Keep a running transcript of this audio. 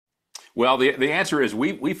Well, the answer is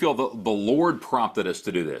we feel the Lord prompted us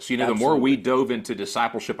to do this. You know, the more we Absolutely. dove into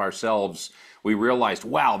discipleship ourselves, we realized,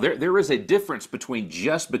 wow, there is a difference between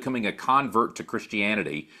just becoming a convert to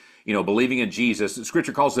Christianity, you know, believing in Jesus. The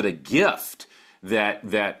Scripture calls it a gift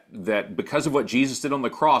that because of what Jesus did on the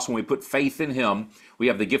cross, when we put faith in Him, we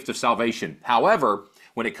have the gift of salvation. However,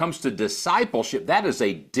 when it comes to discipleship, that is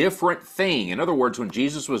a different thing. In other words, when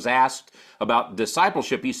Jesus was asked about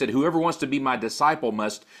discipleship, He said, whoever wants to be my disciple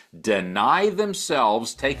must deny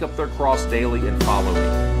themselves, take up their cross daily, and follow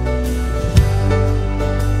me.